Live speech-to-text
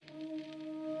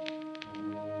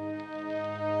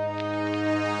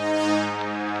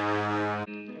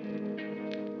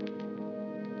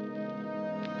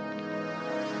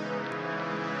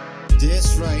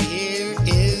This right here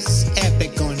is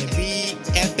epic, gonna be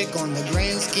epic on the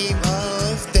grand scheme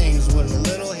of things. With a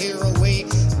little hero way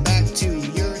back to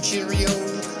your Cheerio,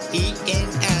 eating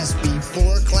ass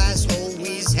before class.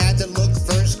 Always had to look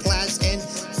first class in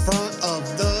front of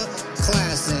the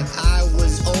class, and I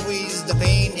was always the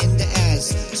pain in the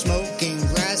ass, smoking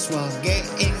grass while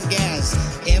getting gas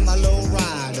in my low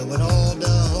rider with all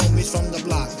the homies from the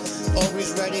block.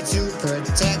 Always ready to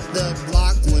protect the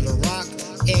block with a rock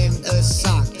in a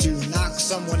sock to knock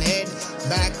someone head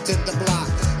back to the block.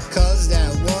 Cause that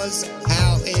was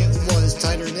how it was,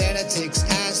 tighter than a tick's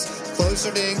ass, closer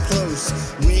than close.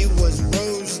 We was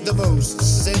bros the most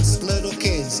since little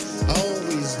kids. I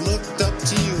always looked up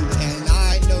to you, and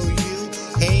I know you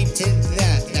hated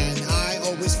that, and I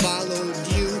always followed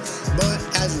you. But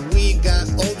as we got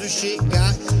older, shit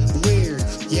got weird.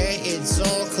 Yeah, it's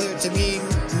all clear to me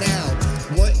now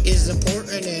what is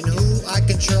important and who I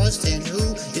can trust and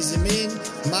who isn't in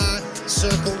my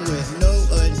circle with no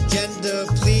agenda.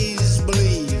 Please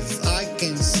believe I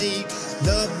can see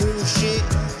the bullshit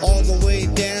all the way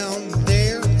down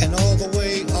there and all the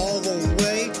way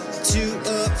to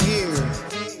up here.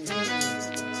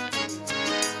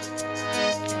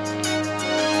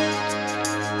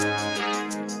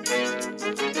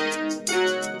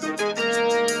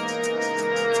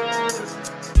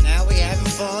 Now we having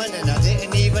fun, and I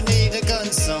didn't even need a gun,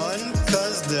 son,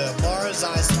 cause the bars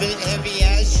I spit heavy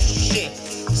as shit.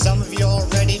 Some of y'all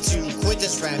ready to quit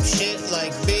this rap shit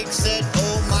like Big said,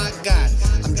 oh my god.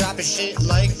 I'm dropping shit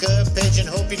like a pigeon,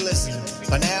 hope you listen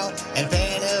by now and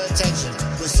paying attention.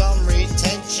 With some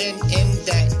retention in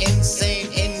that insane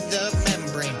in the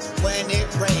membrane when it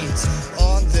rains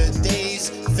on the days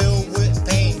filled with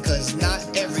pain, cause not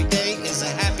every day is a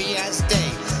happy ass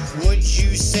day. Would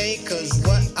you say, cause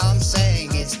what I'm saying,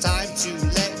 it's time to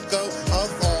let go of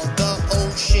all the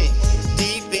old shit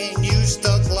deep in you,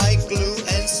 stuck like glue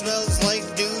and smells like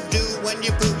doo-doo when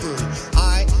you poo-poo.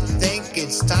 I think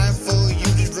it's time for you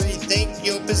to rethink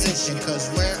your position, cause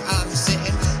where